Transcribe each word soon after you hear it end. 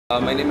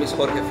My name is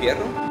Jorge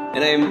Fierro,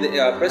 and I am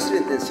the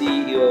President and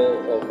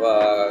CEO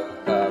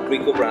of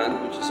Rico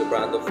brand, which is a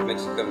brand of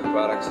Mexican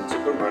products in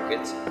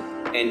supermarkets,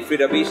 and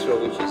Frida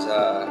Bistro, which is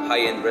a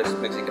high-end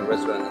Mexican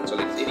restaurant in Salt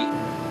Lake City.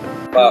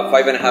 About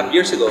 5.5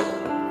 years ago,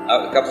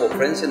 a couple of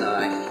friends and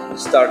I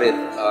started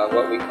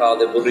what we call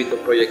the Burrito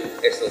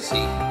Project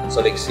SLC,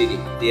 Salt Lake City.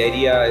 The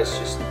idea is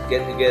just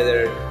get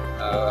together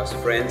as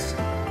friends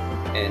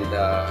and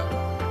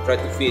try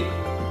to feed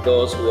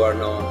those who are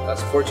not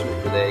as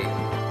fortunate today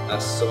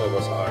as some of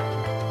us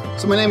are.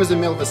 So my name is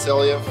Emil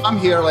Vasiliev. I'm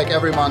here like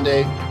every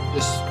Monday,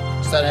 just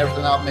setting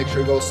everything up, make sure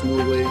it goes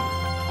smoothly,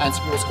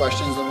 answer people's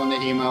questions when they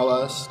email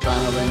us,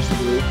 trying to arrange the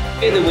group.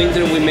 In the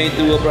winter we may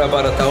do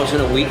about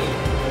 1,000 a week,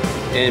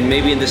 and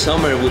maybe in the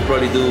summer we'll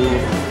probably do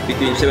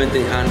between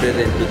 1,700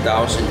 and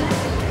 2,000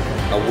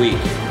 a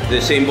week.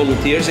 The same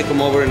volunteers, they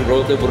come over and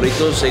roll the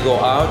burritos, they go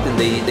out and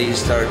they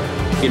start,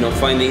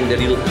 finding the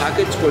little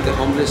pockets where the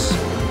homeless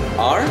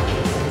are.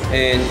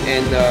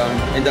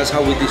 And that's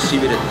how we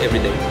distribute it every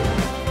day.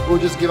 We'll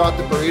just give out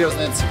the burritos,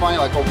 and it's funny,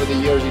 like over the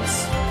years,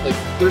 it's like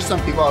there's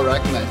some people I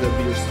recognize that would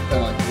be just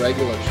kind of like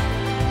regulars,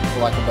 for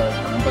lack of a better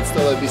term, but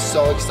still they'd be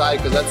so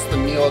excited because that's the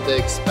meal that they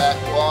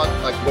expect,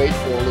 wait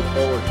for, look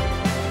forward to.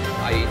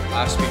 I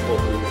ask people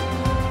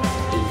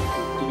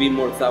to be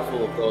more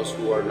thoughtful of those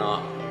who are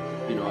not,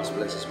 as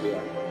blessed as we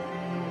are.